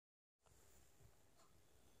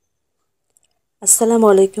আসসালামু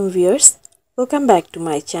আলাইকুম viewers, welcome back to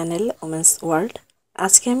my channel women's world.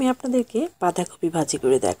 আজকে আমি আপনাদেরকে বাঁধাকপি ভাজি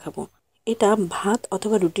করে দেখাবো। এটা ভাত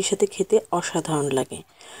অথবা রুটির সাথে খেতে অসাধারণ লাগে।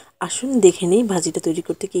 আসুন দেখে নেই ভাজিটা তৈরি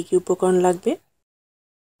করতে কী কী উপকরণ লাগবে।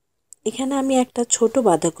 এখানে আমি একটা ছোট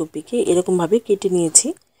বাঁধাকপিকে এরকমভাবে কেটে নিয়েছি,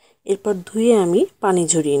 এরপর ধুয়ে আমি পানি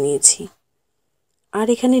ঝরিয়ে নিয়েছি। আর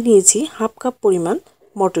এখানে নিয়েছি হাফ কাপ পরিমাণ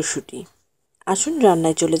মটরশুঁটি। আসুন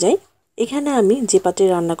রান্নায় চলে যাই। এখানে আমি যে পাত্রে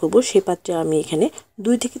রান্না করব সেই পাত্রে আমি এখানে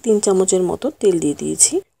 2 থেকে 3 চামচের মতো তেল দিয়ে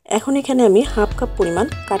দিয়েছি। এখন এখানে আমি হাফ কাপ পরিমাণ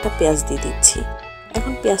কাটা পেঁয়াজ দিয়ে দিচ্ছি।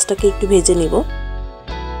 এখন পেঁয়াজটাকে একটু ভেজে নিব।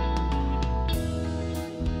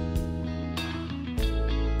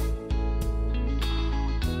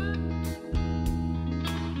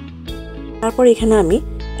 তারপর এখানে আমি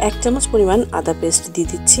 1 চামচ পরিমাণ আদা পেস্ট দিয়ে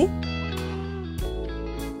দিচ্ছি।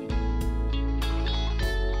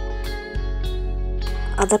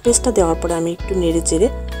 আদা পেস্টটা দেওয়ার পরে আমি একটু নেড়ে চেড়ে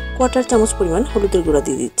 1/4 চামচ পরিমাণ হলুদের গুঁড়া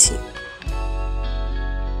দিয়ে দিচ্ছি।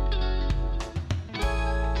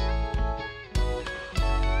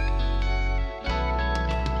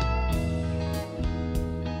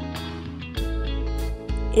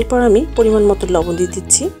 এরপর আমি পরিমাণ মতো লবণ দিয়ে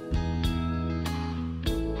দিচ্ছি।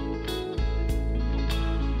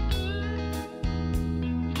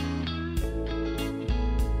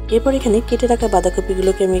 এরপর এখানে কেটে রাখা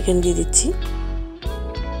বাঁধাকপিগুলোকে আমি এখানে দিয়ে দিচ্ছি।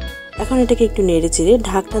 এখন এটাকে একটু নেড়ে চেড়ে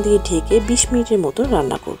ঢাকনা দিয়ে ঢেকে 20 মিনিটের মতো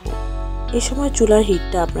রান্না করব। এই সময় চুলার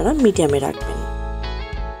হিটটা আপনারা মিডিয়ামে রাখবেন।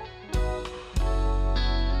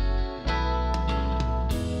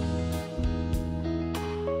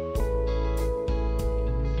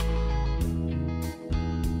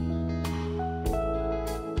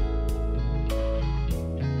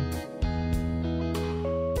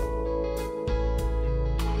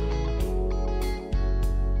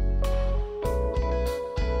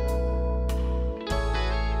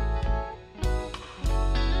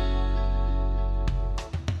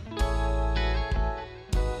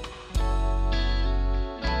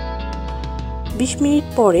 বিশ মিনিট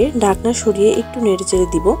পরে ঢাকনা সরিয়ে একটু নেড়ে চেড়ে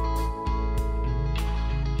দিব।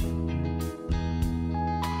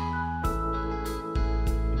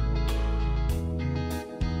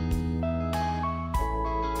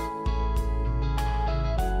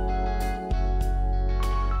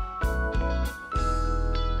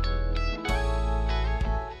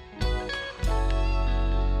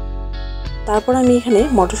 তারপর আমি এখানে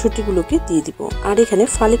মটরশুঁটিগুলোকে দিয়ে দিব আর এখানে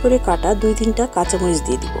ফালি করে কাটা 2-3টা কাঁচামরিচ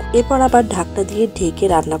দিয়ে দিব। এরপর আবার ঢাকনা দিয়ে ঢেকে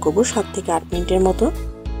রান্না করব 7 থেকে 8 মিনিটের মতো।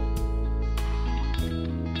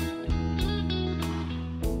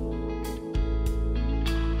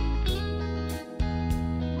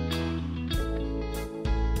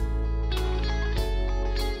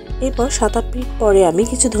 এরপর 7-8 মিনিট পরে আমি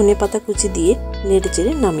কিছু ধনেপাতা কুচি দিয়ে নেড়ে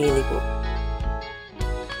চেড়ে নামিয়ে নেব।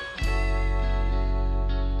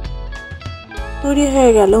 তৈরি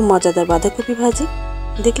হয়ে গেল মজাদার বাঁধাকপি ভাজি।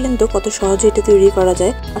 দেখলেন তো কত সহজে এটা তৈরি করা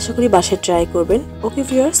যায়। আশা করি বাসায় ট্রাই করবেন। ওকে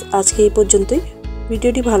ভিউয়ার্স, আজকে এই পর্যন্তই।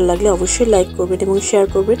 ভিডিওটি ভালো লাগলে অবশ্যই লাইক করবেন এবং শেয়ার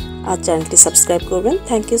করবেন আর চ্যানেলটি সাবস্ক্রাইব করবেন।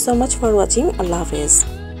 Thank you so much for watching. আল্লাহ হাফেজ।